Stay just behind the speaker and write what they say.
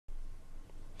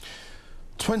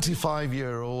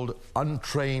25-year-old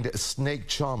untrained snake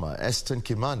charmer Eston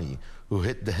Kimani, who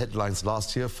hit the headlines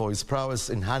last year for his prowess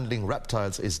in handling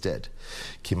reptiles, is dead.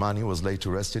 Kimani was laid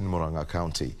to rest in Murang'a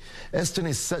County. Eston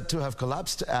is said to have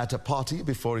collapsed at a party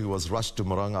before he was rushed to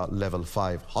Murang'a Level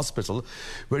 5 hospital,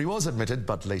 where he was admitted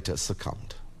but later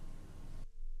succumbed.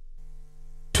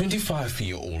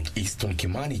 25-year-old Eston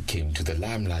Kimani came to the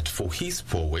limelight for his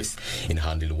prowess in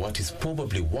handling what is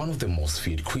probably one of the most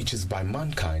feared creatures by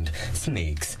mankind,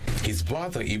 snakes. His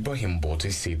brother Ibrahim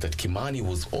Bote said that Kimani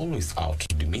was always out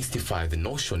to demystify the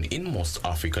notion in most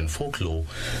African folklore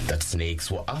that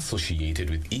snakes were associated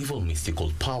with evil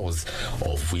mystical powers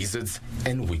of wizards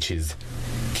and witches.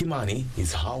 Kimani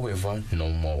is, however, no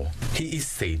more. He is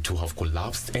said to have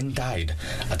collapsed and died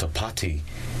at a party.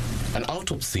 An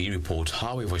autopsy report,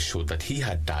 however, showed that he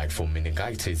had died from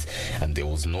meningitis and there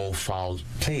was no foul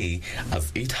play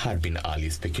as it had been earlier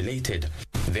speculated.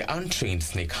 The untrained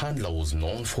snake handler was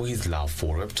known for his love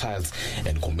for reptiles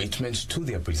and commitment to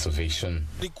their preservation.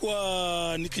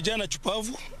 Alikuwa ni kijana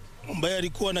chupavu ambaye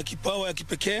alikuwa na kipawa ya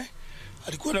kipekee.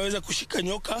 Alikuwa anaweza kushika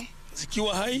nyoka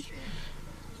zikiwa hai,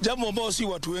 jambo ambalo si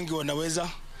watu wengi wanaweza.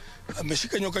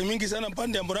 Ameshika nyoka mingi sana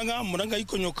pande ya Murang'a. Murang'a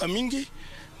iko nyoka mingi,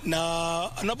 na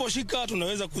anaposhika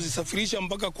tunaweza kuzisafirisha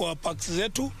mpaka kwa parks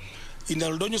zetu, ina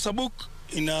Oldonyo Sabuk,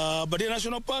 ina Badia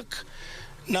National Park,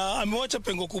 na amewacha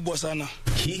pengo kubwa sana.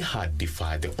 He had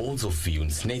defied the odds of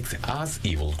viewing snakes as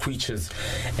evil creatures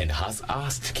and has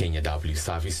asked Kenya W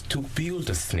Service to build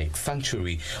a snake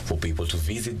sanctuary for people to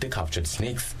visit the captured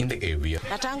snakes in the area.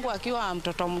 Tangu akiwa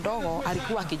mtoto mdogo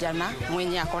alikuwa kijana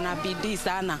mwenye akona bidii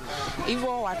sana.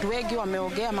 Hivyo watu wengi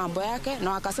wameongea mambo yake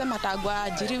na wakasema tagwa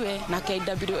ajiriwe na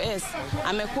KWS.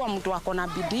 Amekuwa mtu akona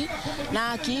bidii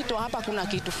na akiitwa hapa kuna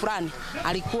kitu fulani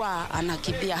alikuwa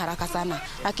anakimbia haraka sana.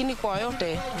 Lakini kwa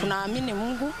yote tunaamini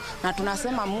Mungu na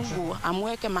tunasema Mungu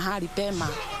amweke mahali pema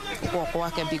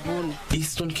kwake mbinguni.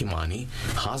 Eston Kimani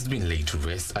has been laid to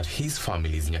rest at his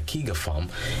family's Nyakiga farm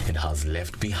and has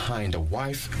left behind a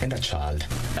wife and a child.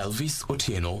 Elvis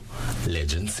Otieno,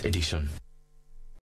 Legends Edition.